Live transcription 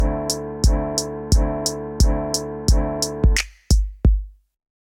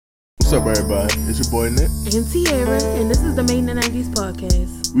What's up, everybody? It's your boy Nick and Tierra, and this is the Made in the 90s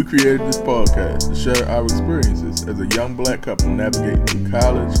podcast. We created this podcast to share our experiences as a young black couple navigating through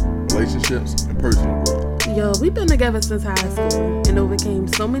college, relationships, and personal growth. Yo, we've been together since high school and overcame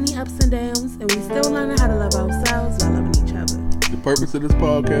so many ups and downs, and we still learning how to love ourselves while loving each other. The purpose of this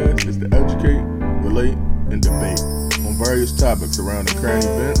podcast is to educate, relate, and debate on various topics around the current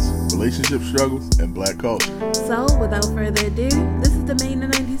events, relationship struggles, and black culture. So, without further ado, this is the Made in the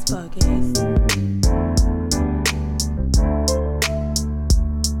 90s podcast.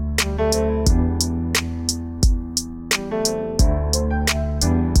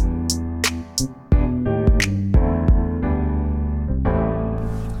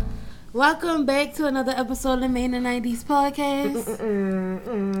 Welcome back to another episode of the Made in the 90s podcast.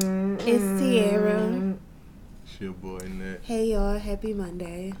 It's Tierra. It's your boy Nick. Hey y'all, happy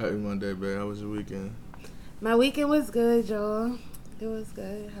Monday. Happy Monday, babe. How was your weekend? My weekend was good, y'all. It was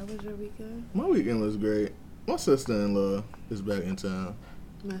good. How was your weekend? My weekend was great. My sister-in-law is back in town.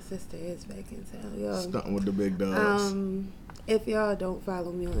 My sister is back in town, y'all. Stunting with the big dogs. If y'all don't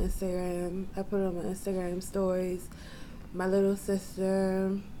follow me on Instagram, I put on my Instagram stories. My little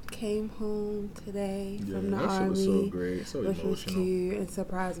sister came home today from the army. That shit was so great, so which emotional. Was cute, and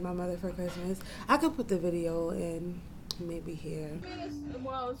surprised my mother for Christmas. I could put the video in maybe here.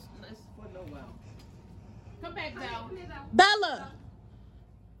 Well, it's for no while. Come back now. Bella!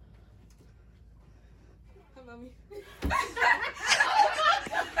 Come on, me.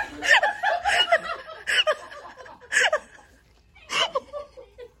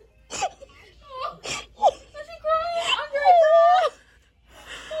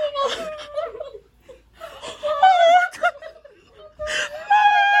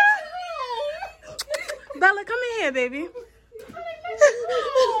 Bella, come in here, baby.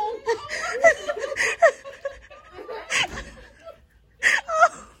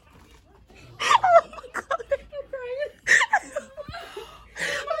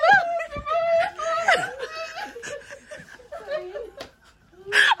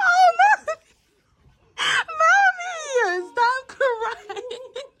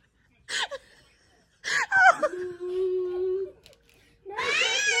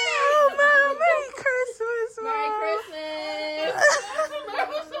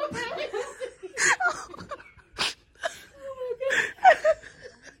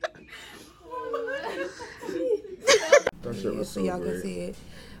 So y'all can see it.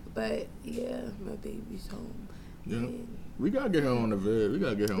 But yeah, my baby's home. Yeah. And We gotta get her on the vid. We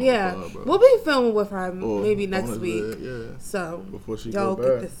gotta get her on yeah, the pod, bro. we'll be filming with her Or maybe on next the week. vid, yeah. So Before she y'all go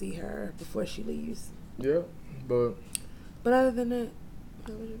get back. to see her before she leaves. Yeah, but other than that,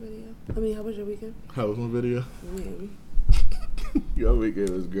 how was your video? How was your weekend? how was my video? Yeah. Your weekend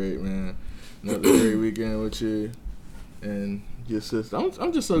was great, man. Another great weekend with you and your sister.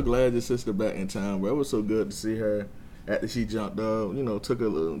 I'm just so glad your sister back in town, bro. It was so good to see her after she jumped up,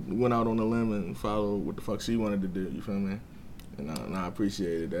 went out on a limb and followed what the fuck she wanted to do, you feel me? And I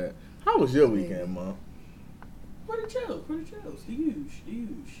appreciated that. How was your weekend, Mom? Pretty chill. The huge.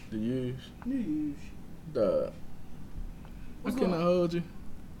 The use? Duh. What's Can I going hold you?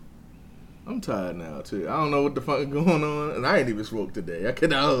 I'm tired now, too. I don't know what the fuck is going on, and I ain't even smoked today. I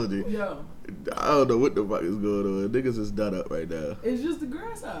cannot hold you. Yo, I don't know what the fuck is going on. Niggas is done up right now. it's just the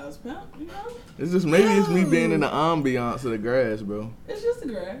grass house, pimp. You know? It's just, maybe it's me being in the ambiance of the grass, bro. It's just the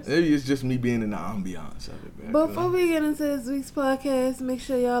grass. Maybe it's just me being in the ambiance of it, man. Before we get into this week's podcast, make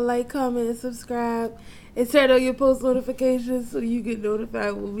sure y'all like, comment, and subscribe. And turn on your post notifications so you get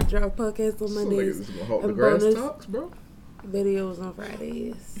notified when we drop podcasts on So Mondays. niggas is gonna halt the and grass bonus talks, bro. videos on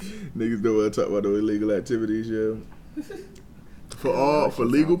Fridays. Niggas don't want to talk about no illegal activities, yeah. For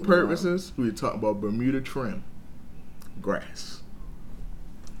legal purposes, we talk about Bermuda trim. Grass.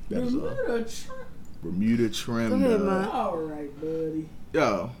 That is all. Bermuda trim. Go ahead, dog. Ma. All right, buddy.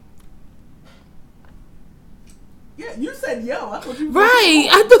 Yo. Yeah, you said yo. I thought you. Right,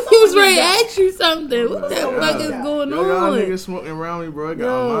 I thought he was ready to ask you something. What the fuck is going Y'all on? niggas smoking around me, bro. I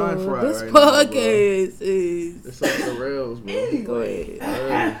got my mind fried this right now, bro. podcast is. It's off the rails, bro. Go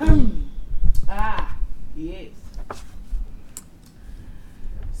ahead. Yes.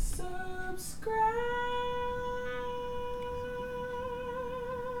 Subscribe.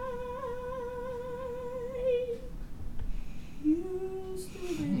 You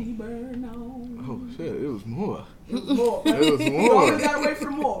stupid burn on. Oh shit, it was more. It was more. It was You more. always gotta wait for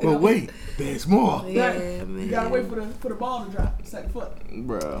the more. But wait, there's more. Yeah, You man. gotta wait for the ball to drop. Second foot.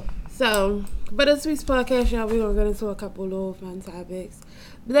 Bro. So, but this week's podcast, y'all, we're going to get into a couple little fun topics.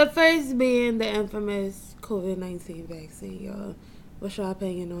 The first being the infamous COVID-19 vaccine, y'all. What's your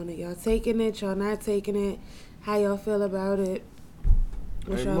opinion on it? Y'all taking it? Y'all not taking it? How y'all feel about it?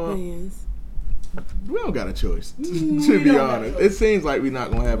 What's Hey, your Mom. opinions? We don't got a choice. We To be don't got a honest, choice. it seems like we're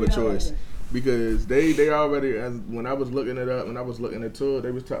not gonna have We a not choice gonna. because they already, as when I was looking it up, when I was looking into it,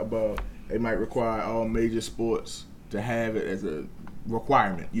 they was talking about they might require all major sports to have it as a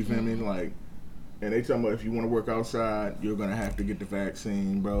requirement. You feel me? Like, and they talking about if you want to work outside, you're gonna have to get the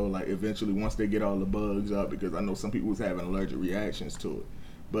vaccine, bro. Like, eventually, once they get all the bugs up, because I know some people was having allergic reactions to it,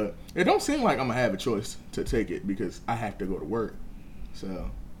 but it don't seem like I'm gonna have a choice to take it because I have to go to work.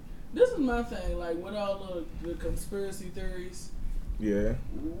 So. This is my thing. Like with all the conspiracy theories, Yeah.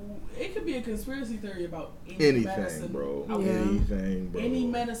 it could be a conspiracy theory about any Anything, medicine, bro. out Yeah. there. Anything, bro. Any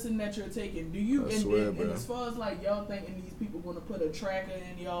medicine that you're taking. Do you? I And, swear, and, bro. and as far as like y'all thinking these people gonna put a tracker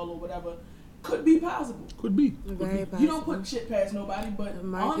in y'all or whatever, could be possible. Could be. Very possible. You don't put shit past nobody, but The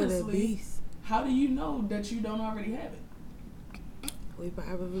mark of the honestly, beast. how do you know that you don't already have it? We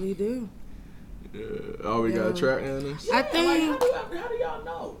probably do. Oh, we got a Yeah. track in this. I think- Like, how do y'all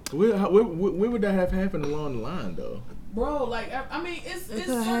know? Where would that have happened along the line, though? Bro, like I mean, it's It could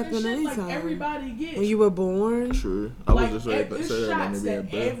certain happen shit anytime. like everybody gets. When you were born, True. I like, was just ready it's to say that shots maybe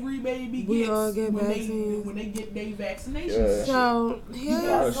that every baby We gets all get when vaccines. they get their vaccinations. Yeah. so You yeah, lot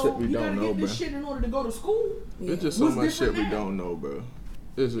gotta of go- shit we you don't gotta know, get this bruh. shit in order to go to school. yeah. It's just so What's much shit different we now? don't know, bro.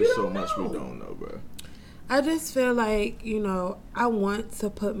 It's You just so don't much we know. don't know, bro. I just feel like, I want to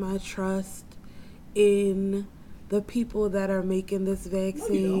put my trust in the people that are making this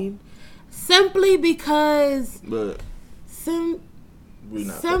vaccine. Simply because But we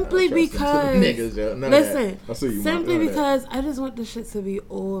not simply putting our trust into because the niggas, none of listen, that. I see you, Mark, simply none of that. because I just want the shit to be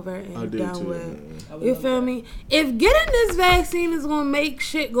over I and do done too, with. man. I would You love feel that. me? If getting this vaccine is gonna make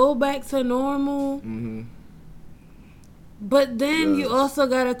shit go back to normal, Mm-hmm. but then you Yes. also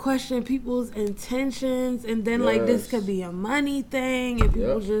gotta question people's intentions, and then like this Yes. could be a money thing, and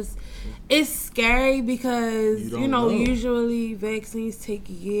people Yep. just it's scary because You don't know. usually vaccines take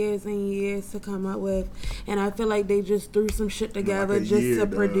years and years to come up with, and I feel like they just threw some shit together a just year, to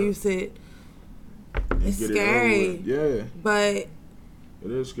dog. produce it. And It's get it over scary. with. Yeah, But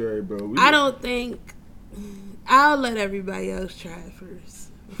it is scary, bro. I don't think I'll let everybody else try it first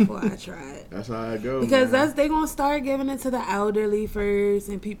before I try it. That's how I go. Because man. they gonna start giving it to the elderly first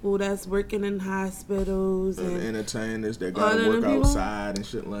and people that's working in hospitals and and entertainers that all gotta of work them people. outside and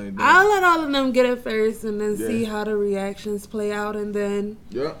shit like that. I'll let all of them get it first and then Yeah. see how the reactions play out, and then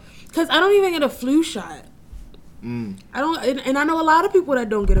Yeah. because I don't even get a flu shot. I don't, and I know a lot of people that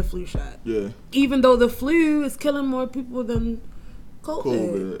don't get a flu shot, Yeah. even though the flu is killing more people than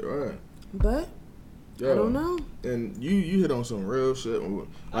COVID. COVID, right. But Yeah. I don't know. And you hit on some real shit. Like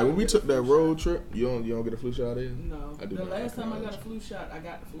when we took that road trip, you don't get a flu shot in? No. I do The not last time I acknowledge. got a flu shot, I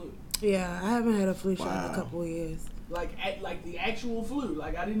got the flu. Yeah, I haven't had a flu shot in Wow. a couple of years. Like the actual flu.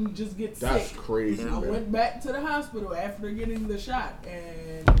 Like I didn't just get That's sick. crazy, I man. went back to the hospital after getting the shot,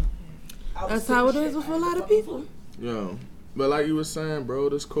 and I was That's sick how as it is shit. with I a had lot the of fucking people. flu. Yeah. But like you was saying, bro,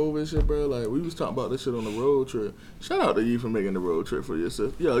 this COVID shit, bro, like we was talking about this shit on the road trip. Shout out to you for making the road trip for your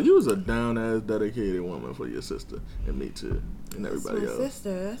sister. Yo, you was a down ass dedicated woman for your sister and me too. And That's everybody my else.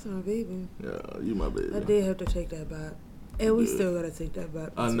 sister. That's my baby. Yeah, you my baby. I did have to take that back. And we did. still gotta take that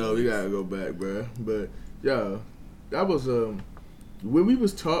back. I know we gotta go back, bro. But yeah, that was when we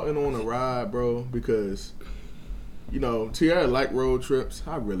was talking on the ride, bro. Because Tiara like road trips.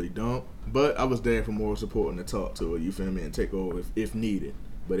 I really don't, but I was there for moral support and to talk to her. You feel me? And take over if needed.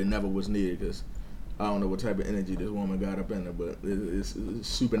 But it never was needed because I don't know what type of energy this woman got up in her, but it's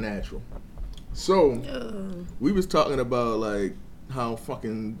supernatural. So we was talking about like how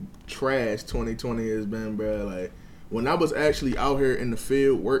fucking trash 2020 has been, bro. Like when I was actually out here in the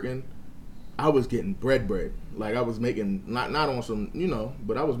field working, I was getting bread. Like I was making not on some,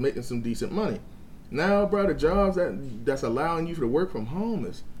 but I was making some decent money. Now, bro, the jobs that's allowing you to work from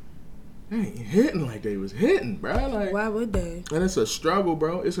home they ain't hitting like they was hitting, bro. Like, Why would they? and it's a struggle,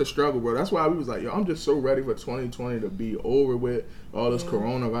 bro. It's a struggle, bro. That's why we was like, yo, I'm just so ready for 2020 to be over with. All this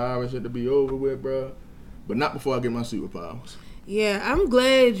coronavirus shit to be over with, bro. But not before I get my superpowers. Yeah, I'm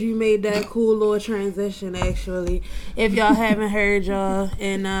glad you made that cool little transition, actually. If y'all haven't heard y'all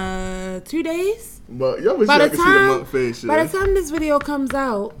in 2 days. But y'all wish By y'all the could see the time monk face shit. by the time this video comes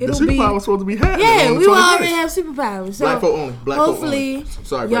out, The it'll be superpower's supposed to be happening. yeah, on the we will 21st. already have superpowers. So Black folk only. Black folk hopefully, only.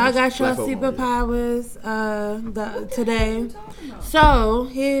 Sorry, y'all brothers. got your Black folk only. superpowers today. So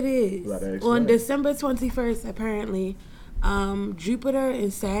here it is. Gotta On explain. December 21st, apparently, Jupiter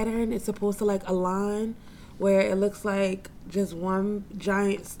and Saturn is supposed to like align, where it looks like just one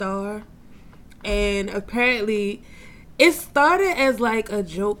giant star, and apparently, it started as like a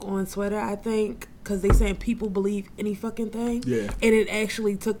joke on Twitter, I think. because they saying people believe any fucking thing. Yeah. And it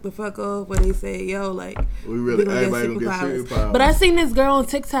actually took the fuck off where they say, yo, like, We really, gonna everybody gonna get superpowers. But I seen this girl on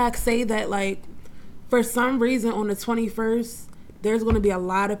TikTok say that, like, for some reason on the 21st, there's going to be a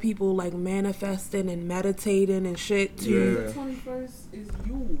lot of people, like, manifesting and meditating and shit, too. The 21st is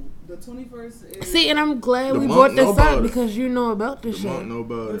Yule. The 21st is... See, and I'm glad The we monk brought know this about up it. because you know about this The shit. monk know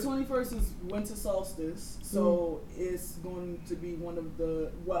about The it. 21st is winter solstice, so it's going to be one of the...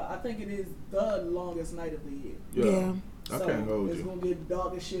 Well, I think it is the longest night of the year. Yeah. I So can't hold it's you. going to get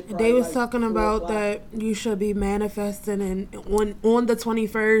dark as shit. They probably was like talking 4 about o'clock. that you should be manifesting and on the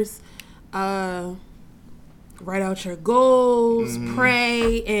 21st, write out your goals,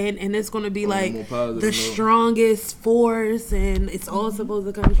 pray, and it's going to be On a like more positive the note. strongest force, and it's all supposed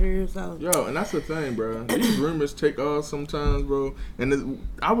to come true. So Yo, and that's the thing, bro. These rumors take off sometimes, bro. And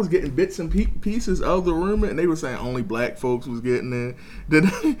I was getting bits and pieces of the rumor, and they were saying only black folks was getting it. Then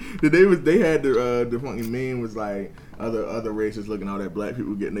they had the fucking meme was like other races looking out at black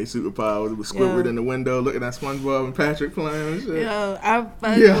people getting their superpowers. It was Squidward Yeah. in the window looking at SpongeBob and Patrick playing and shit. yo, I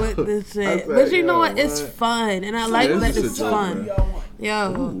fuck Yo, with this I shit, said, but you know yo, what? It's what? fun, and I So like this that is it's a joke, fun. man. Y'all want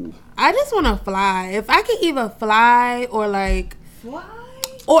Yo, Ooh. I just want to fly. If I could either fly or like. fly?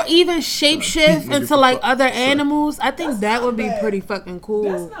 Or even shapeshift niggas into the like fuck- other son. animals. I think That's that not would be bad. pretty fucking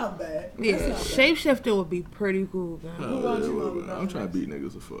cool. That's not bad. Yeah, That's not bad. shapeshifting would be pretty cool, man. Oh, Who about you, yeah, Mama? I'm trying to beat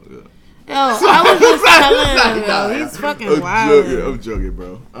niggas the fuck up. Yo, I was just telling him, yo, he's fucking I'm wild. joking,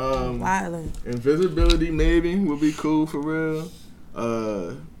 bro. Wildin'. Invisibility maybe would be cool for real.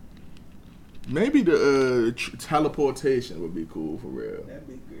 Maybe the teleportation would be cool for real. That'd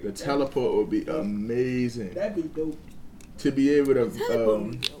be good. The teleport would be amazing. That'd be dope. To be able to, Teleport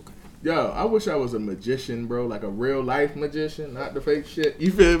would be okay. yo, I wish I was a magician, bro, like a real life magician, not the fake shit.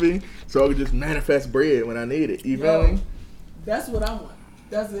 You feel me? So I could just manifest bread when I need it. You feel Yo, me? that's what I want.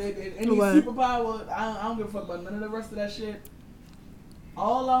 That's it. Any What? superpower, I don't give a fuck about none of the rest of that shit.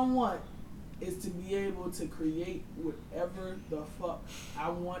 All I want is to be able to create whatever the fuck I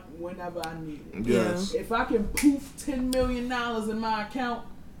want whenever I need it. Yes. If I can poof $10 million in my account,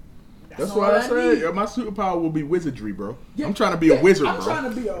 That's all why I need. said yo, my superpower will be wizardry, bro. Yeah, I'm trying to be yeah, a wizard, I'm bro.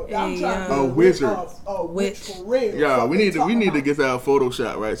 trying to be a A wizard. A witch for real. Yeah, Fuck we they need to talking get about. that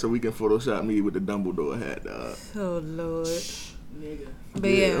Photoshop right so we can Photoshop me with the Dumbledore hat, dog. Oh Lord. Nigga. But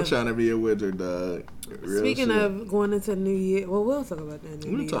yeah, I'm trying to be a wizard, dog. Real speaking shit. of going into New Year, well, we'll talk about that.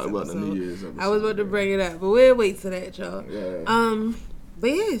 We'll talk about the New Year's episode. I was about to bring it up, but we'll wait till that, y'all. Yeah. But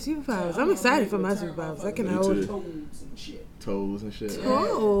yeah, superpowers. I'm excited for my superpowers. I can Me hold too. it. Toads and shit. Toes and shit. You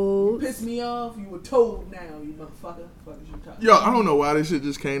Oh, piss me off, you were told now, you motherfucker. Fuck is you talking Yo, I don't know why this shit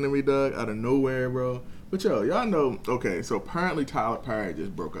just came to me, Doug, out of nowhere, bro. But yo, y'all know, okay, so apparently Tyler Perry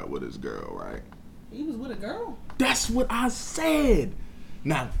just broke up with his girl, right? He was with a girl. That's what I said.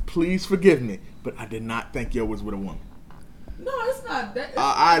 Now, please forgive me, but I did not think yo was with a woman. No, it's not that. It's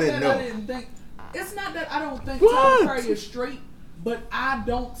I not didn't that know. I didn't think. It's not that I don't think What? Tyler Perry is straight, but I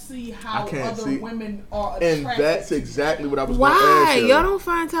don't see how I can't other see. women are attracted. And that's exactly what I was going to why? ask you. Y'all don't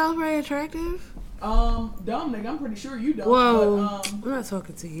find Tyler Perry attractive? Dominic, I'm pretty sure you don't. Whoa, But, I'm not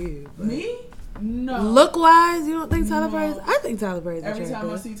talking to you. But me? No. look wise, you don't think Tyler No. Perry's? I think Tyler Perry's Every time I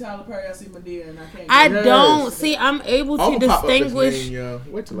attractive. see Tyler Perry, I see Medea, and I can't. I get it. don't see. I'm able I'll to pop up his distinguish name, yo.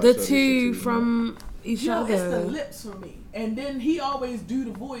 Wait till I the show this shit to two you, from each Yo, it's the other. lips for me. And then he always do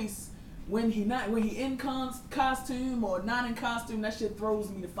the voice when he in costume or not in costume. That shit throws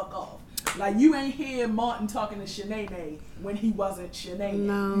me the fuck off. Like you ain't hear Martin talking to Shanae when he wasn't Shanae.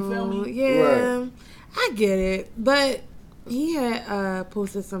 You feel No, me? yeah, Right. I get it, but he had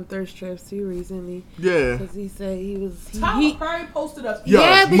posted some thirst traps too recently Yeah. because he said he was Tyler Perry posted a Yo,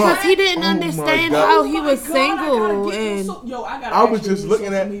 yeah, because Mark. he didn't Oh my understand God. how Oh he my was God, I gotta single get you and yo, I gotta I was ask just you looking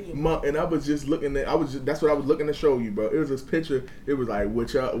social at media. and I was just looking at. That's what I was looking to show you, bro. It was this picture. It was like what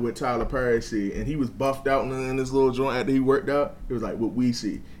Tyler Perry see, and he was buffed out in this little joint after he worked out. It was like what we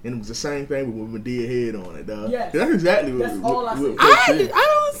see, and it was the same thing with Medea head on it, dog. Yes. That's exactly what. That's all I see.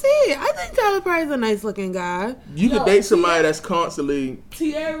 I don't see it. I think Tyler Perry's a nice looking guy. You could Yo, date somebody Tierra- that's constantly.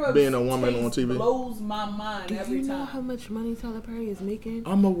 Tierra being a woman on TV. blows my mind Do every you know time. how much money Tyler Perry is making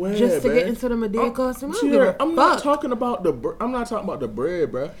I'm aware, just to man. get into the Medea costume? I don't give Tierra, a I'm not fuck. talking about I'm not talking about the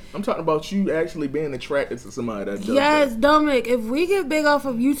bread, bro. I'm talking about you actually being attracted to somebody that does Yes, that. Dominic, if we get big off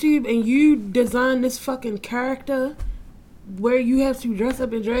of YouTube and you design this fucking character where you have to dress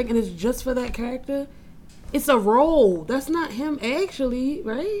up and drag and it's just for that character, it's a role. That's not him actually,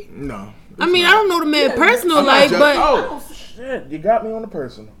 right? No. I mean, I don't know the man Yeah, personal I'm not life, just- but oh shit, you got me on the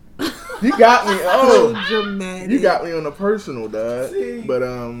personal. You got me. Oh, so dramatic. you got me on the personal, dog. See. But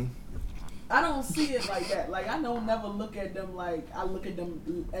I don't see it like that. Like, I don't never look at them like I look at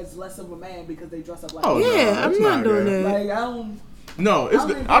them as less of a man because they dress up like Oh, that. Yeah, no, I'm it's not doing good. that. Like, I don't. No, it's I don't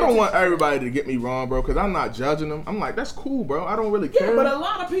good. even I don't pay want everybody to get me wrong, bro, because I'm not judging them. I'm like, that's cool, bro. I don't really care. Yeah, but a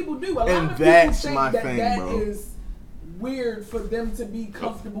lot of people do. A lot And of people that's think my that thing, that bro. is weird for them to be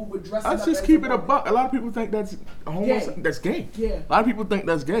comfortable with dressing up Let's just as keep a it a woman. buck. A lot of people think that's that's gay. Yeah. A lot of people think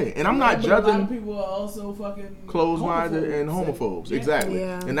that's gay, and I'm not But a lot of judging people are also fucking closed-minded and homophobes. homophobes. Yeah. Exactly.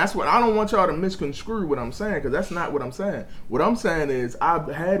 Yeah. And that's what I don't want y'all to misconstrue what I'm saying, because that's not what I'm saying. What I'm saying is I've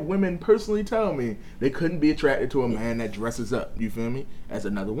had women personally tell me they couldn't be attracted to a man that dresses up. You feel me? As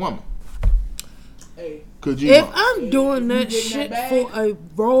another woman. Hey, Could you? If I'm doing you that getting shit that for bag? a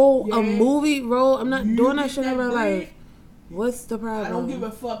role, a Yeah. movie role, I'm not you doing that get shit in real bread, life. What's the problem? I don't give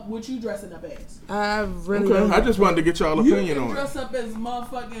a fuck what you dressing up as. I really Okay, don't. I just wanted to get y'all You opinion can on it. dress up as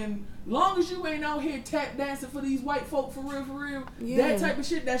motherfucking, long as you ain't out here tap dancing for these white folk for real. Yeah. That type of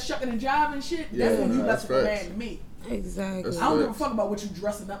shit, that shucking and jiving shit, Yeah, that's when you nah, less that's of a facts. man to me. Exactly. That's I don't give a facts. fuck about what you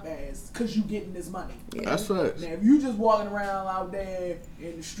dressing up as, cause you getting this money. Yeah. That's facts. Now, if you just walking around out there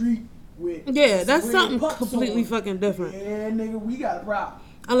in the street with Yeah, that's some something pumps completely on, fucking different. Yeah, nigga, we got a problem.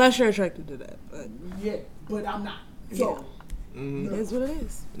 Unless you're attracted to that. But Yeah, but I'm not. So, it is what it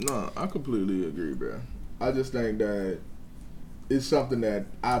is. No, I completely agree, bro. I just think that it's something that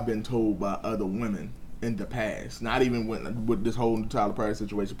I've been told by other women in the past. Not even with this whole Tyler Perry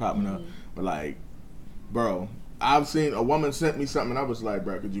situation popping up, but like, bro, I've seen a woman sent me something, and I was like,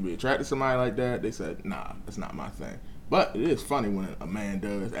 bro, could you be attracted to somebody like that? They said, nah, that's not my thing. But it is funny when a man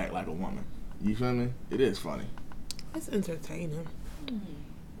does act like a woman. You feel me? It is funny. It's entertaining.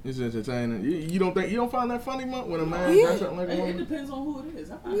 It's entertaining. You don't find that funny, Monk, when a man Yeah. dresses up like a it woman? depends on who it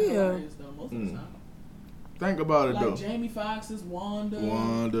is. I find it Yeah. hilarious though, most of the time. Think about it, Like though. Jamie Foxx's Wanda,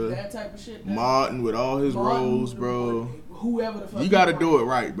 that type of shit. Martin with all his Martin, roles, bro. Whoever the fuck. You gotta do it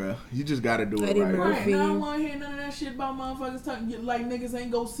right, bro. You just gotta do it Eddie right. Murphy. Right, now I don't want to hear none of that shit about motherfuckers talking like niggas ain't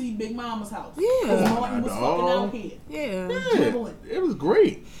go see Big Mama's house. Yeah. 'Cause Martin was Dog. fucking out here. Yeah. Yeah, Dribbling. it was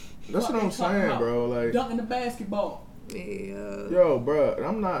great. That's Fuck what I'm they talking saying, about. bro. Like, Dunking the basketball. Yeah. yo, bro,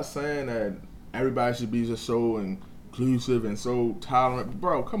 I'm not saying that everybody should be just so inclusive and so tolerant.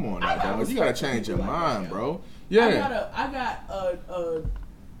 Bro, come on I now, got dog. You gotta respect for change your people like mind, that, yo. bro. Yeah. I got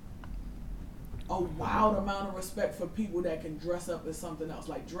a wild amount of respect for people that can dress up as something else,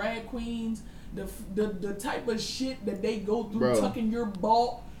 like drag queens. The type of shit that they go through, Bro. tucking your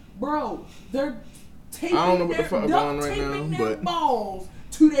ball, bro. They're taping I don't know what the their, fuck duct going right taping now, their but- balls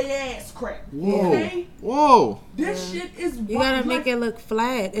to their ass crack. Whoa. Okay, Whoa. this shit is. You gotta make it look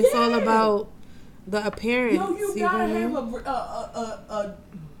flat. It's all Yeah. about the appearance. Yo, you know gotta what I mean? have a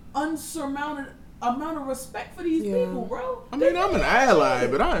unsurmounted amount of respect for these Yeah. people, bro. I mean, I'm an ally,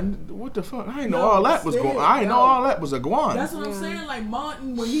 but what the fuck? I ain't know No, all that was still, going. I ain't know yo. all that was a guan. That's what I'm Yeah. saying. Like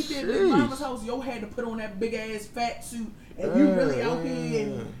Martin, when he did Big Jeez. Mama's house, yo had to put on that big ass fat suit, and you really out here Yeah.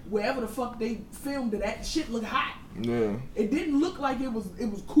 and wherever the fuck they filmed it, that shit look hot. Yeah, It didn't look like it was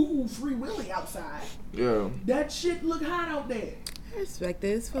cool Free Willy outside. yeah. That shit look hot out there. I respect it.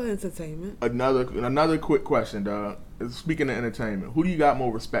 It's for entertainment. Another quick question, dog. Speaking of entertainment, who do you got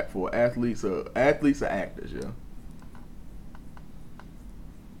more respect for, athletes or actors? Yeah.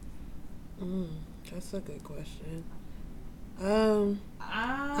 That's a good question. I'm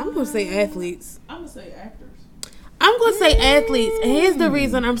I'm gonna say athletes. I'm gonna say actors. I'm gonna say athletes, and here's the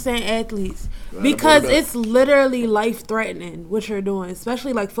reason I'm saying athletes Right, because hold up. it's literally life threatening what you're doing,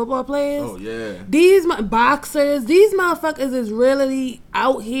 especially like football players. Oh yeah. These boxers, these motherfuckers is really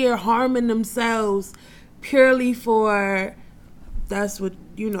out here harming themselves purely for that's what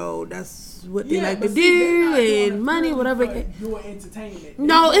they like to but see, they're not do doing it and money, purely whatever. for your entertainment.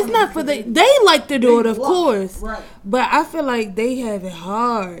 No, They're it's doing not it for because they like to do it, of love course. Right. But I feel like they have it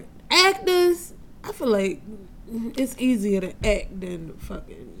hard. Actors, I feel like it's easier to act than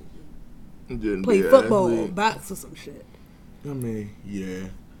fucking Didn't play be an football or athlete. box or some shit. I mean, yeah.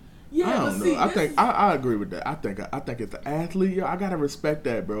 Yeah, I but don't see, know. I this think is- I agree with that. I think it's an athlete. Yo, I gotta respect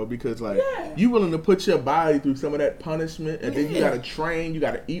that, bro, because like Yeah. you willing to put your body through some of that punishment, and then you Yeah. gotta train. You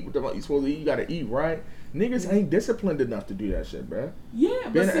gotta eat what the fuck you supposed to eat. You gotta eat right. Niggas ain't disciplined enough to do that shit, bro. Yeah,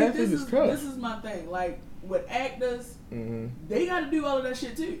 but Being an see, athlete this is is tough. this is my thing. Like with actors, Mm-hmm. they got to do all of that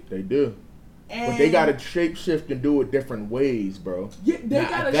shit too. They do, And but they gotta shape shift and do it different ways, bro. Yeah, they Now,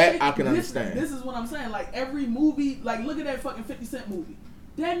 gotta that shake, I can this, understand. This is what I'm saying. Like every movie, like look at that fucking 50 Cent movie.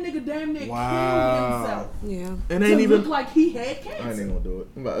 That nigga damn near Wow. killed himself Yeah. It to ain't even. look like he had I ain't cancer. even gonna do it.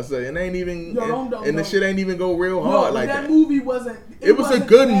 I'm about to say it ain't even. Yo, and don't- the shit ain't even go real No, hard but like that that. movie wasn't. It was a wasn't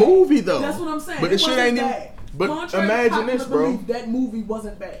good bad. movie though. That's what I'm saying. But It the shit wasn't ain't even. bad. But Contrary imagine to popular this, bro. belief, that movie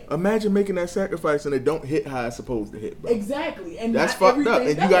wasn't bad. Imagine making that sacrifice and it don't hit how it's supposed to hit, bro. Exactly, and That's not fucked up,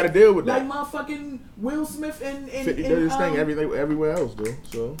 everything and you got to deal with like that. motherfucking Will Smith and 50 does this thing everywhere else, though.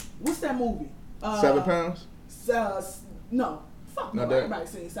 So what's that movie? 7 pounds. No, fuck no. Not that. Everybody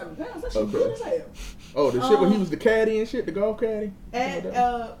saying 7 pounds. That shit Okay. good as hell. Oh, the shit when he was the caddy and shit, the golf caddy. And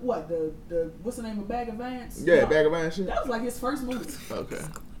what the what's the name of Bag of Vance? Yeah, No, Bag of Vance shit. That was like his first movie. Okay.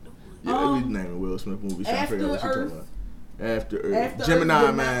 Yeah, we naming Will Smith movies. Trying to figure out what you're talking about. After Earth. Gemini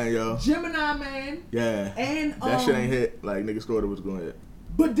Earth, Man, yo. Gemini Man. Yeah. And that shit ain't hit like niggas thought it was going to hit.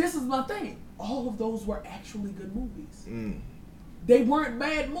 But this is my thing. All of those were actually good movies. Mm. They weren't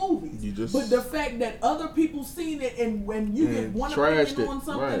bad movies. You just- but the fact that other people seen it and when you get one trashed opinion it, on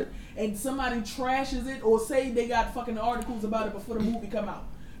something right. and somebody trashes it or say they got fucking articles about it before the movie come out.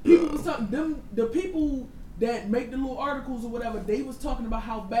 People was talking the people that make the little articles or whatever, they was talking about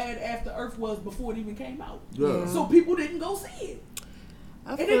how bad After Earth was before it even came out. Yeah. So people didn't go see it.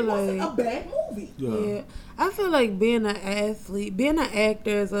 I And feel it wasn't like a bad movie. yeah, I feel like being an athlete, being an actor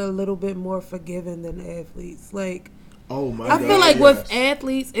is a little bit more forgiving than athletes. Like, Oh my I god. feel like yes. with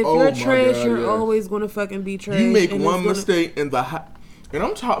athletes, if Oh you're my trash, God, you're yes. always gonna fucking be trash. You make and one it's gonna- mistake in and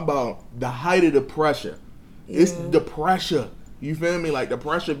I'm talking about the height of the pressure. It's Yeah. the pressure. You feel me? Like the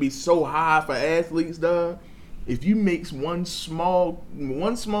pressure be so high for athletes, dog. If you make one small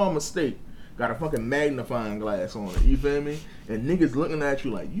mistake, got a fucking magnifying glass on it. You feel me? And niggas looking at you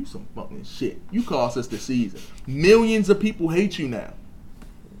like you some fucking shit. You cost us the season. Millions of people hate you now.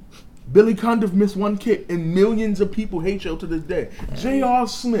 Billy Cundiff missed one kick, and millions of people hate you to this day. J.R.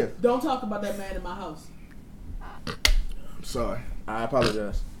 Smith. Don't talk about that man in my house. I'm sorry. I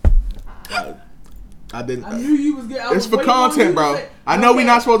apologize. I didn't. I knew you was getting. It's for content, bro. I know we're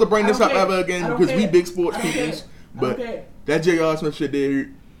not supposed to bring this up ever again because we big sports people. But that J.R. Smith shit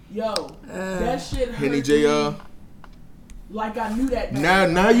did. Yo, that shit hurt Henny me J.R. like I knew that.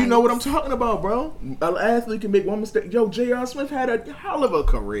 Man. Now you know what I'm talking about, bro. An athlete can make one mistake. Yo, J.R. Smith had a hell of a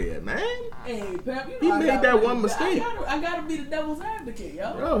career, man. Hey, Pep, you know He I made gotta that be- one mistake. I gotta be the devil's advocate,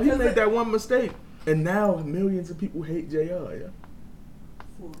 yo. Yo, he made that one mistake. And now millions of people hate J.R., yeah.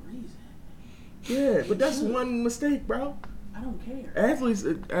 For a reason. Yeah, but that's one mistake, bro. I don't care.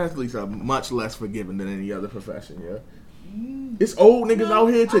 Athletes are much less forgiving than any other profession, yeah. It's old niggas out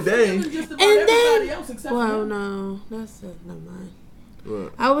here today. Just about And everybody then, else except well, him. no, that's never mind.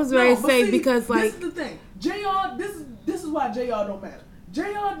 What? I was ready to but say see, because like this is the thing. JR, this is why JR don't matter.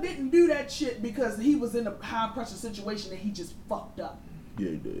 JR didn't do that shit because he was in a high pressure situation and he just fucked up. Yeah,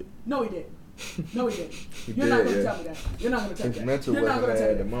 he did. No, he didn't. No, he didn't. He You're did, not gonna yeah. tell me that. You're not gonna tell me His that. mental You're not wasn't gonna tell bad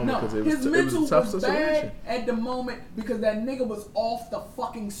me at the that. moment No, 'cause it his was a mental tough was situation. bad at the moment because that nigga was off the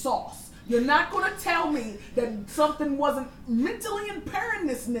fucking sauce. You're not gonna tell me that something wasn't mentally impairing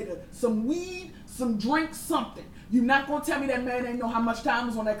this nigga. Some weed, some drink, something. You're not gonna tell me that man ain't know how much time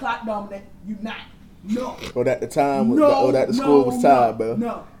was on that clock, Dominic. You not. No. Or that the time was, No, or that the school was tired, bro.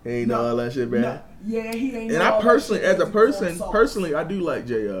 No. He ain't know all that shit, man. No. Yeah, he ain't. And know I all personally, that shit as a because he was on person, sauce. personally, I do like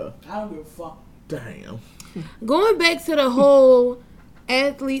JR. I don't give a fuck. Damn. going back to the whole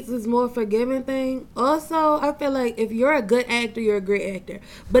athletes is more forgiving thing. Also, I feel like if you're a good actor, you're a great actor.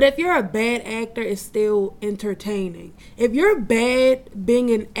 But if you're a bad actor, it's still entertaining. If you're bad being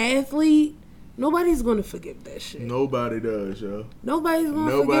an athlete, nobody's gonna forgive that shit. Nobody does, yo. Nobody's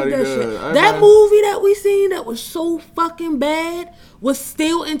gonna Nobody forgive that does. shit. I That know. movie that we seen that was so fucking bad was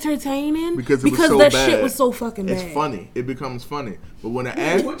still entertaining Because it was so that bad. shit was so fucking bad. It's funny. It becomes funny. But when an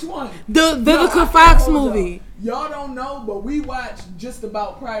Hey, act, which one? The No, I Vivica can't Fox hold movie. Y'all don't know, but we watched just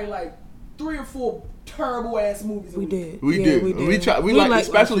about probably like 3 or 4 terrible ass movies. We did. we Yeah, do. We We did. try. We like,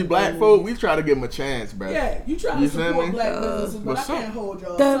 especially watching black bad folk. We try to give them a chance, bro. Yeah, you try You to feel support me? black businesses, but I some- can't hold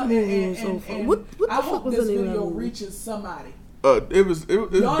y'all. That So- movie was so fun. What the I fuck hope was this the name of that video movie? reaches somebody. It was Y'all need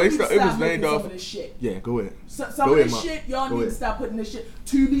based to on. It was stop named making off. some of this shit. Yeah, go ahead. Some Go of ahead, this Ma. shit, y'all Go need to ahead. stop putting this shit.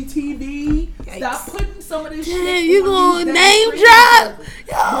 Tubi TV, stop Yikes. putting some of this shit. Damn, you on gonna these name damn drop? streaming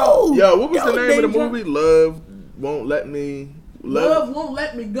Yo, Yo, what was yo, the name of the drop. movie? Love won't let me. Love won't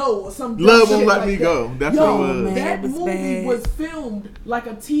let me go, or some dumb Love shit won't let like me that. go. That's Yo, what it was. man. That That was movie bad. was filmed like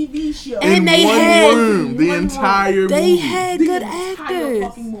a TV show. And In they one had- room, the one room. entire They movie. had The good entire actors.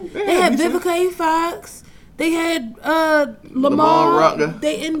 fucking movie. They had Yeah, Vivica A. Fox. They had Lamar Lamar. Rucker.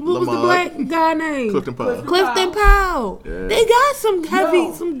 And what was the Lamar. black guy name? Clifton Powell. Clifton Powell. Yeah. They got some heavy,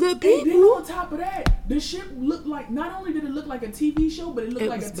 Yo, some good And then people. on top of that, the shit looked like, not only did it look like a TV show, but it looked It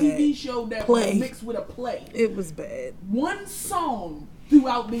like a was TV bad. show that Play. was mixed with a play. It was bad. One song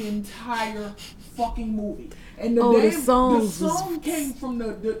throughout the entire fucking movie. And the the damn, songs the was- song came from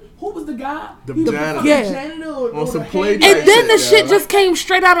the who was the guy? The He was janitor. fucking Yeah. janitor or On some the play handyman. And then the shit, shit yo. just came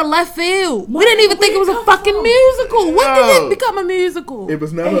straight out of left field. We didn't even think it was a Where fucking come musical. When Yo. did it become a musical? It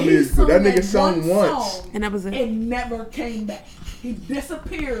was And never a he musical. That nigga sung sung one once. song And that was it. and never came back. He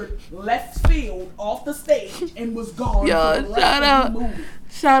disappeared left field off the stage and was gone. Yo, for the rest shout of out. the movie.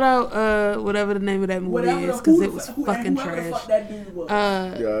 Shout out, whatever the name of that movie Whatever is, the, because who it the was fu- who- fucking and whoever the trash. fuck that dude was.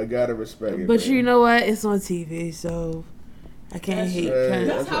 Yeah, I gotta respect it. But man. you know what? It's on TV, so I can't That's- hate. Yeah,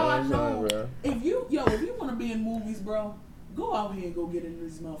 That's how I fine, know. bro. If you want to be in movies, bro, go out here and go get into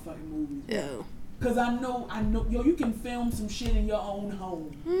these motherfucking movies. Yo. Cause I know, yo, you can film some shit in your own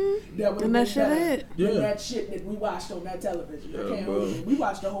home. That would And that shit it. Yeah. That shit that we watched on that television. Yeah, I can't bro. hold it. We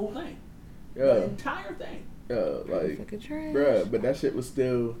watched the whole thing. The Yeah, entire thing. like, Fucking trash. bruh, but that shit was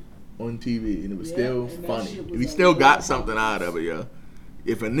still on TV and it was Yeah, still and that funny. shit was We on still the got whole something time. out of it, yo.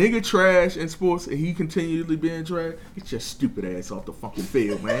 If a nigga trash in sports and he continually being trash, get your stupid ass off the fucking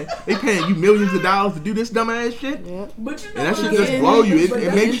field, man. They paying you millions of dollars to do this dumb ass shit. Yep. But you know And that what shit I'm just saying? blow you. It But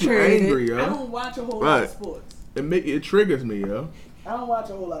that- makes you Frustrated. angry, I yo. don't watch a whole lot Right. of sports. It triggers me, yo. I don't watch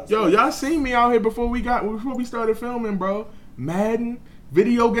a whole lot of Yo, sports. y'all seen me out here before we started filming, bro. Madden,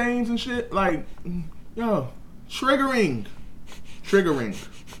 video games and shit. Like, yo, triggering.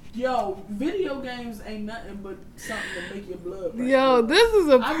 Yo, video games ain't nothing but something to make your blood pressure. Yo, this is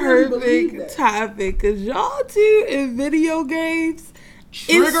a I really believe perfect that. topic because y'all two in video games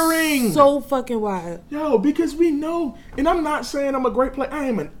Triggering. is so fucking wild. Yo, because we know, and I'm not saying I'm a great player. I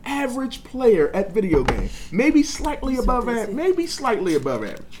am an average player at video games. Maybe slightly above they average. say. Maybe slightly above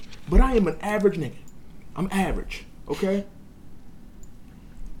average. But I am an average nigga. I'm average, okay?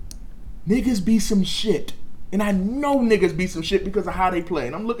 Niggas be some shit. And I know niggas be some shit because of how they play.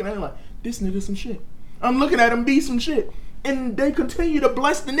 And I'm looking at them like, this nigga some shit. I'm looking at them be some shit. And they continue to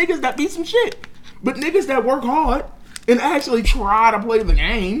bless the niggas that be some shit. But niggas that work hard and actually try to play the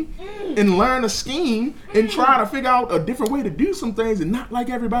game and learn a scheme and try to figure out a different way to do some things and not like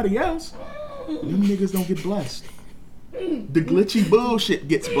everybody else, them niggas don't get blessed. The glitchy bullshit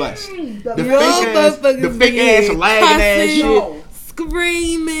gets blessed. The fake ass lagging ass shit. Yo,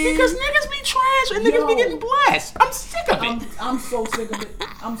 Screaming. Because niggas be trash and niggas be Yo. getting blessed. I'm sick of it. I'm so sick of it.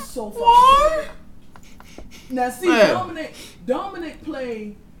 I'm so fucking sick of it. Now see, Man. Dominic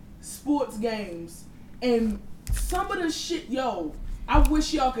play sports games, and some of the shit, yo, I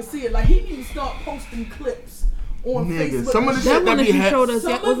wish y'all could see it. Like he need to start posting clips on Nigga, Facebook. some of and the that shit one that that be you showed us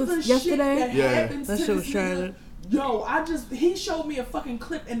Some was of the it shit yesterday? that Yeah. happens That to shit was this trash. nigga, yo, he showed me a fucking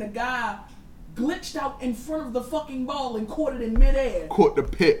clip and the guy glitched out in front of the fucking ball and caught it in midair. Caught the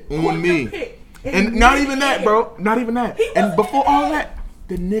pit on Caught the me. pit And in not even that, midair. bro. Not even that. He And wasn't before in all the air. that,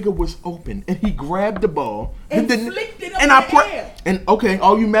 the nigga was open and he grabbed the ball And the, flicked it up and in I the air. And okay,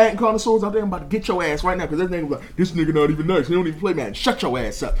 all you Madden connoisseurs out there, I'm about to get your ass right now because this nigga was like, this nigga not even nice. He don't even play Madden. Shut your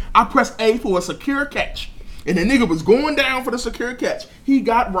ass up. I pressed A for a secure catch, and the nigga was going down for the secure catch. He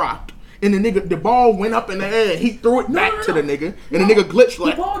got rocked. And the ball went up in the air. He threw it back to the nigga, and the nigga glitched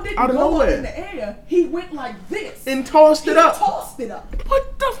like the ball didn't out of go nowhere up in the air. He went like this and tossed it up. Tossed it up,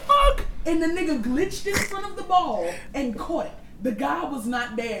 What the fuck? and the nigga glitched in front of the ball and caught it. The guy was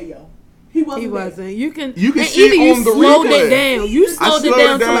not there, yo. He wasn't. He there. wasn't. You can You and see either it you on the slowed replay. it down. You I slowed it slowed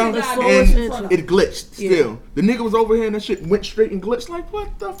down it to like down the and slowest and inch. it glitched Yeah. still. The nigga was over here and that shit went straight and glitched. Like,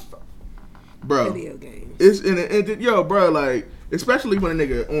 what the fuck? Bro. Video games. It's yo, bro, like, especially when a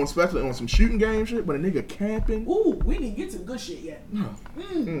nigga especially on some shooting game shit, when a nigga camping. Ooh, we didn't get to the good shit yet.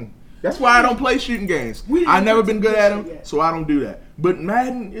 That's why I don't play shooting games. We didn't I never get been to good this at shit them, yet. so I don't do that. But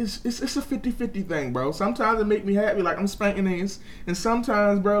Madden it's a 50-50 thing, bro. Sometimes it make me happy, like I'm spanking these, and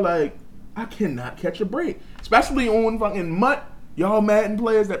sometimes, bro, like I cannot catch a break. Especially on fucking Mutt. Y'all Madden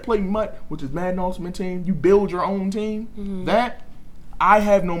players that play Mutt, which is Madden Ultimate Team, you build your own team. That I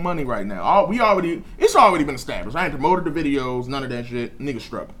have no money right now. It's already been established. I ain't promoted the videos, none of that shit. Niggas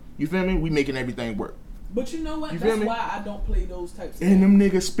struggle. You feel me? We making everything work. But you know what? You feel That's me? why I don't play those types of And games. them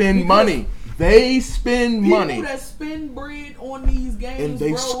niggas spend Because money. They spend People money. that spend bread on these games, And they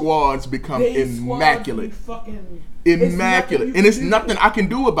bro, squads become they squads immaculate. be fucking Immaculate. you And it's can do. nothing I can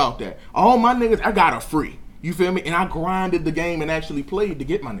do about that. All my niggas, I got a free. You feel me? And I grinded the game and actually played to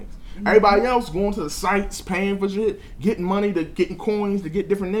get my niggas. Everybody else going to the sites, paying for shit, getting money, getting coins to get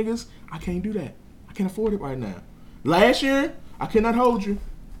different niggas. I can't do that. I can't afford it right now. Last year, I cannot hold you.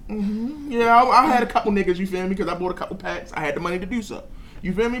 Yeah, I had a couple niggas, you feel me? Because I bought a couple packs. I had the money to do so.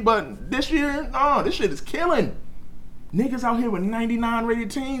 You feel me? But this year, no, this shit is killing. Niggas out here with 99 rated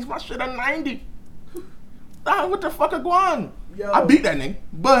teams. My shit at 90. What the fuck a guan? Yo. I beat that nigga.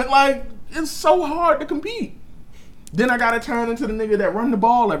 But, like, it's so hard to compete. Then I gotta turn into the nigga that run the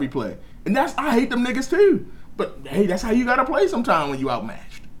ball every play. And I hate them niggas too. But hey, that's how you gotta play sometime when you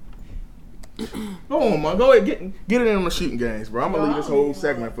outmatched. Go on, man. Go ahead, get it in on the shooting games, bro. I'm gonna leave this whole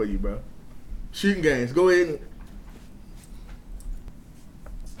segment for you, bro. Shooting games. Go ahead and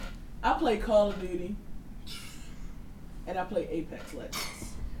I play Call of Duty and I play Apex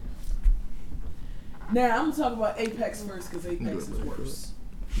Legends. Now I'm gonna talk about Apex first because Apex is worse.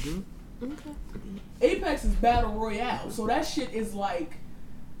 Okay. Apex is battle royale, so that shit is like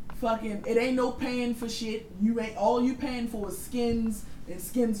fucking. It ain't no paying for shit. All you paying for is skins and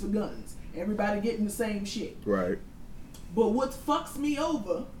skins for guns. Everybody getting the same shit. right. But what fucks me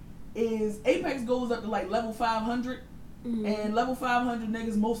over is Apex goes up to like level 500, and level 500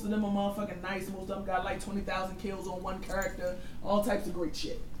 niggas, most of them are motherfucking nice. Most of them got like 20,000 kills on one character, all types of great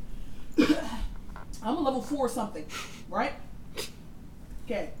shit. I'm a level 4 something, right?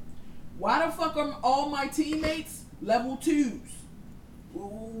 Okay. Why the fuck are all my teammates level 2s?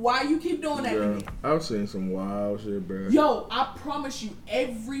 Why you keep doing that to me? I've seen some wild shit, bro. Yo, I promise you,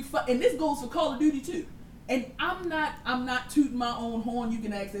 and this goes for Call of Duty too. And I'm not tooting my own horn. You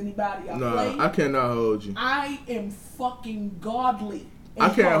can ask anybody I play. I cannot hold you. I am fucking godly. I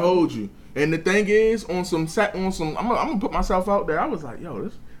can't hold you. And the thing is, I'm gonna put myself out there. I was like, yo,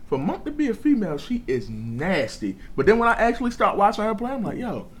 this for Monk to be a female, she is nasty. But then when I actually start watching her play, I'm like,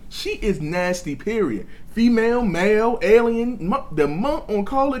 yo, she is nasty, period. Female, male, alien, the Monk on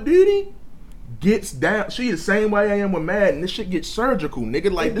Call of Duty gets down. She the same way I am with Madden. This shit gets surgical, nigga.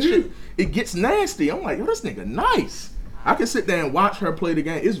 Like, this shit, it gets nasty. I'm like, yo, this nigga nice. I can sit there and watch her play the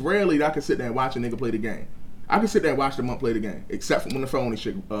game. It's rarely that I can sit there and watch a nigga play the game. I can sit there and watch the Monk play the game, except for when the phony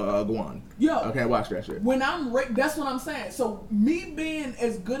shit go on. Yo, I can't watch that shit. When that's what I'm saying. So me being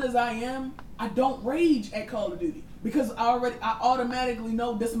as good as I am, I don't rage at Call of Duty because I automatically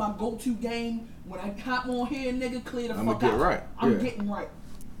know this is my go-to game. When I hop on here, nigga, clear the fuck out. Right. I'm getting right.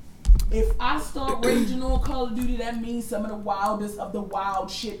 If I start raging on Call of Duty, that means some of the wildest of the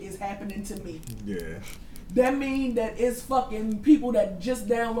wild shit is happening to me. Yeah. That means that it's fucking people that just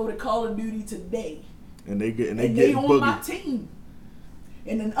downloaded Call of Duty today. And they get on boogie. my team.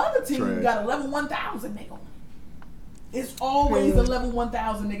 And another team Trash. got a level 1,000 nigga. It's always a level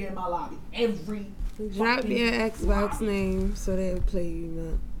 1,000 nigga in my lobby. Every Drop your Xbox name so they'll play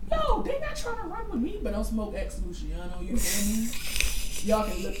you now. Yo, they not trying to run with me, but don't smoke X Luciano, you feel me? Y'all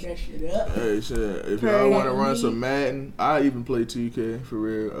can look that shit up. Hey, shit. If y'all want to run some Madden, I even play 2K for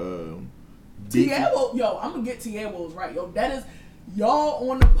real. Tiago, yo, I'm gonna get Tiago's right. Yo, that is y'all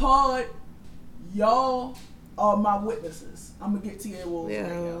on the pod. Y'all are my witnesses. I'm gonna get Tiago's right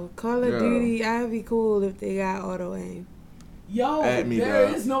now. Call of Duty, I'd be cool if they got auto aim. Yo,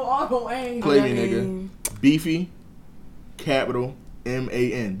 there is no auto aim. Play me, nigga. Beefy, capital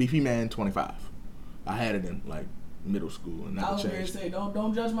MAN. Beefy Man 25. I had it in like middle school and never I was gonna changed. say,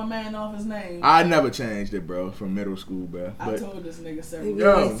 don't judge my man off his name. I never changed it, bro, from middle school, bro. I told this nigga several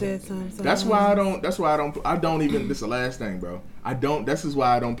times. That's why I don't. This is the last thing, bro. This is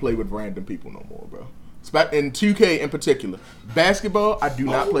why I don't play with random people no more, bro. In 2K in particular, basketball, I do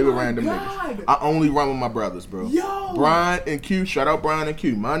not play with random niggas. I only run with my brothers, bro. Yo, Brian and Q, shout out Brian and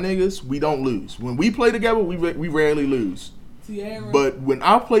Q. My niggas, we don't lose. When we play together, we rarely lose. Tierra. But when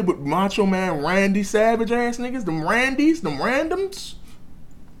I play with Macho Man, Randy Savage ass niggas, them randoms,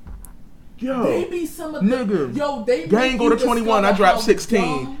 yo, they be some of nigga, they gang go to 21, I drop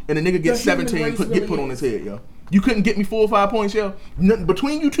 16, and the nigga gets 17, get put on his head, yo. You couldn't get me 4 or 5 points, yo.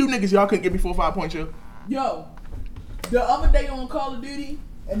 Between you two niggas, y'all couldn't get me 4 or 5 points, yo. Yo, the other day on Call of Duty,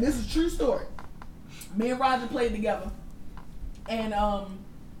 and this is a true story. Me and Roger played together, and our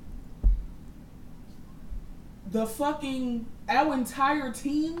entire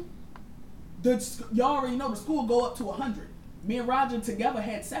team, y'all already know the score go up to 100. Me and Roger together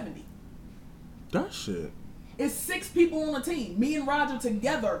had 70. That shit. It's 6 people on the team. Me and Roger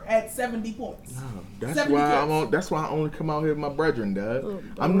together had 70 points. No, that's why I only come out here with my brethren, dog.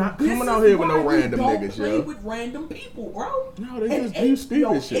 I'm not coming out here with no random niggas, yo. Don't play with random people, bro. No, they just do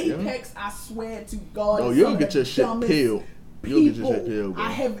stupid shit, yo. Apex, I swear to God. No, you'll get your shit killed. You'll get your shit killed, bro.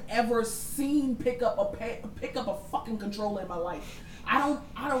 I have ever seen pick up a fucking controller in my life. I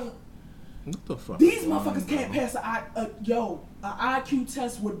don't. What the fuck? These motherfuckers can't pass an IQ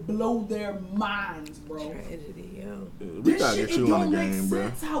test would blow their minds, bro. Tragedy, yo. We gotta get you on the game, bro.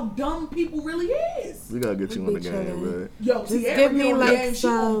 That's how dumb people really is. We gotta get you on the game, bro. Yo, Tierra be on the game, she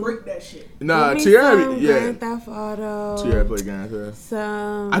gonna break that shit. Nah, Tierra, Grand Theft Auto. Tierra play games,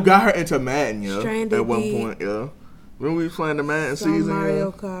 Some. I got her into Madden, yo. Stranded at one Deep. point, yo. When we was playing the Madden Some season,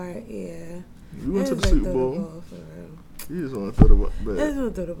 Mario Kart, yeah. We went to the Super Bowl. For real. You just want to throw the ball. I just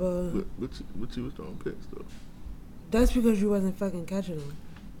want to throw the ball. What you was throwing picks though? That's because you wasn't fucking catching them.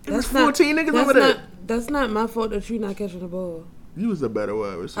 There was 14 niggas over there. That's not my fault that you not catching the ball. You was a better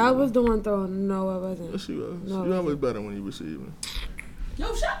wide receiver. I was the one throwing. No, I wasn't. Yes, you was. No, You always better when you receiving. Yo,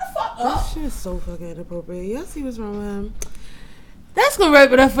 shut the fuck That up. shit is so fucking inappropriate. Y'all see what's wrong with him? That's gonna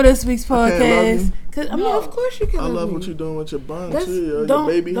wrap it up for this week's I can't podcast. love you. Cause I mean, of course you can. I love me. what you're doing with your bun That's- too. Yo. don't-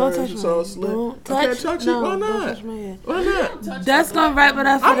 Your baby don't hairs touch is mine. all slick. Don't I can't touch- touch no, it. Why don't not? touch my hair. Why not? That's gonna wrap it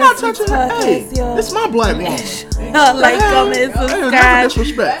up for I'm not this week's touching it. Hey, podcast, y'all. it's my black woman. Like, comment, Hey, never subscribe,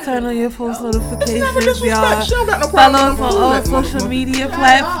 disrespect. turn on your post Never notifications, disrespect. y'all. She don't got no problem. Follow us on all That social motherfucker. media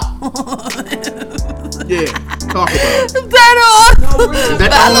platforms. Yeah, talk about it. Turn on. Is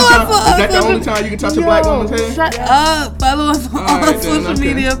that the only time you can touch a black woman's hair? Shut up. Follow us on all Alright, then, social okay.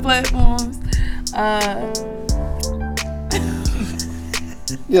 media platforms.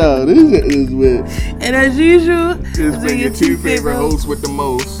 Yo, this is with And as usual, it's been your two favorite hosts with the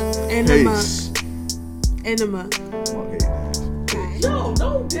most. Enema. Peace. Enema. Okay. Yo,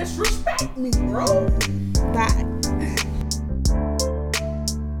 don't disrespect me, bro. Bye.